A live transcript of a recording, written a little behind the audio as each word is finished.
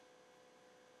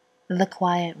The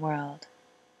Quiet World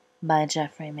by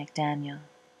Jeffrey McDaniel.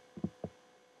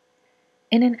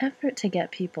 In an effort to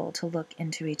get people to look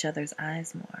into each other's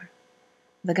eyes more,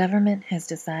 the government has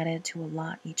decided to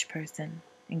allot each person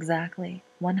exactly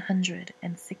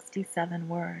 167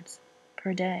 words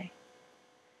per day.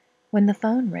 When the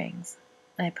phone rings,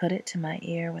 I put it to my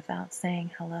ear without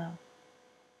saying hello.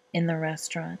 In the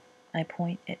restaurant, I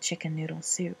point at chicken noodle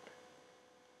soup.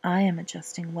 I am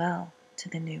adjusting well to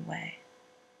the new way.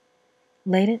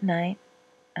 Late at night,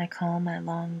 I call my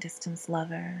long-distance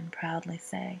lover and proudly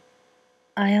say,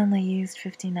 I only used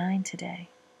 59 today.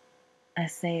 I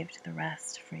saved the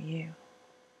rest for you.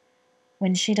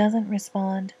 When she doesn't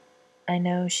respond, I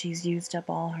know she's used up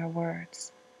all her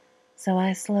words, so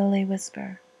I slowly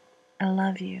whisper, I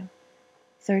love you,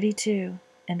 32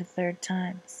 and a third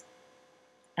times.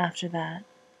 After that,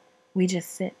 we just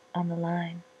sit on the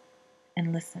line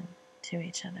and listen to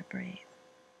each other breathe.